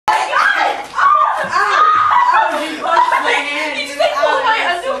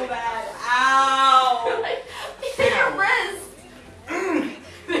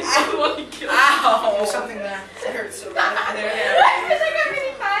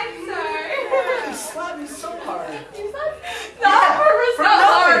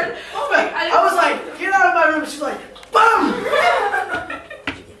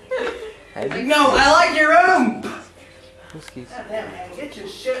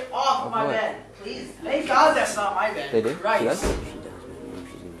Get off my bed, please. Thank God that's not my bed. They do? Right.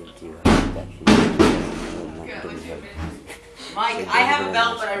 Mike, I have a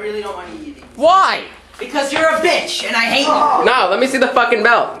belt, but I really don't want to eat it. Why? Because you're a bitch, and I hate you. No, let me see the fucking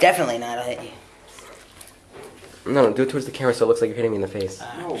belt. Definitely not, I'll hit you. No, do it towards the camera so it looks like you're hitting me in the face.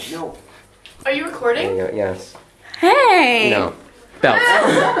 No. Are you recording? There you go, yes. Hey! No. Belt.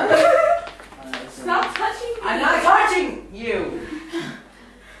 Stop touching me! I'm not touching you!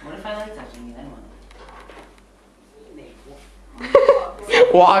 What if I like touching you, then what?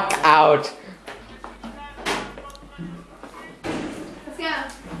 Walk out. Let's go.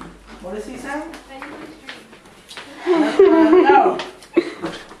 What does he say? No.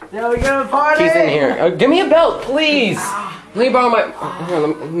 Now we gonna party! He's in here. Give me a belt, please. Let me borrow my. Here,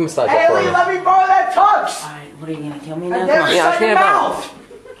 let me massage Hey, it for you. let me borrow that tux! Alright, what are you gonna kill me now? Yeah, ask me about.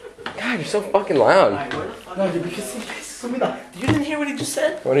 God, you're so fucking loud. No, dude, because you didn't hear what he just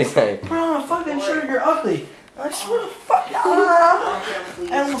said? What did he say? Bro, I'm fucking sure you're ugly. I swear to fuck.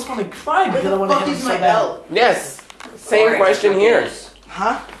 I almost want to cry because I want to hit him so bad. Yes. Same question here.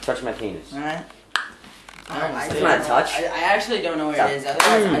 Huh? Touch my penis. Alright. It's not a touch. I actually don't know where it is.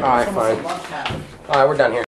 Otherwise, Alright, fine. Alright, we're done here.